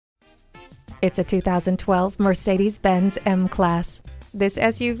It's a 2012 Mercedes-Benz M-Class. This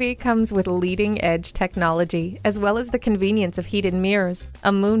SUV comes with leading-edge technology, as well as the convenience of heated mirrors,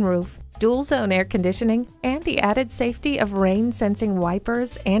 a moonroof, dual-zone air conditioning, and the added safety of rain-sensing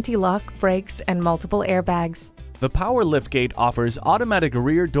wipers, anti-lock brakes, and multiple airbags. The power liftgate offers automatic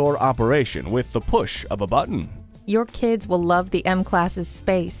rear door operation with the push of a button. Your kids will love the M-Class's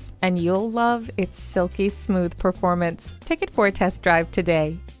space, and you'll love its silky smooth performance. Take it for a test drive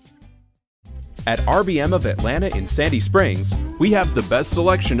today. At RBM of Atlanta in Sandy Springs, we have the best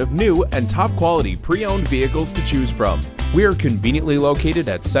selection of new and top-quality pre-owned vehicles to choose from. We are conveniently located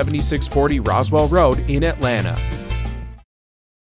at 7640 Roswell Road in Atlanta.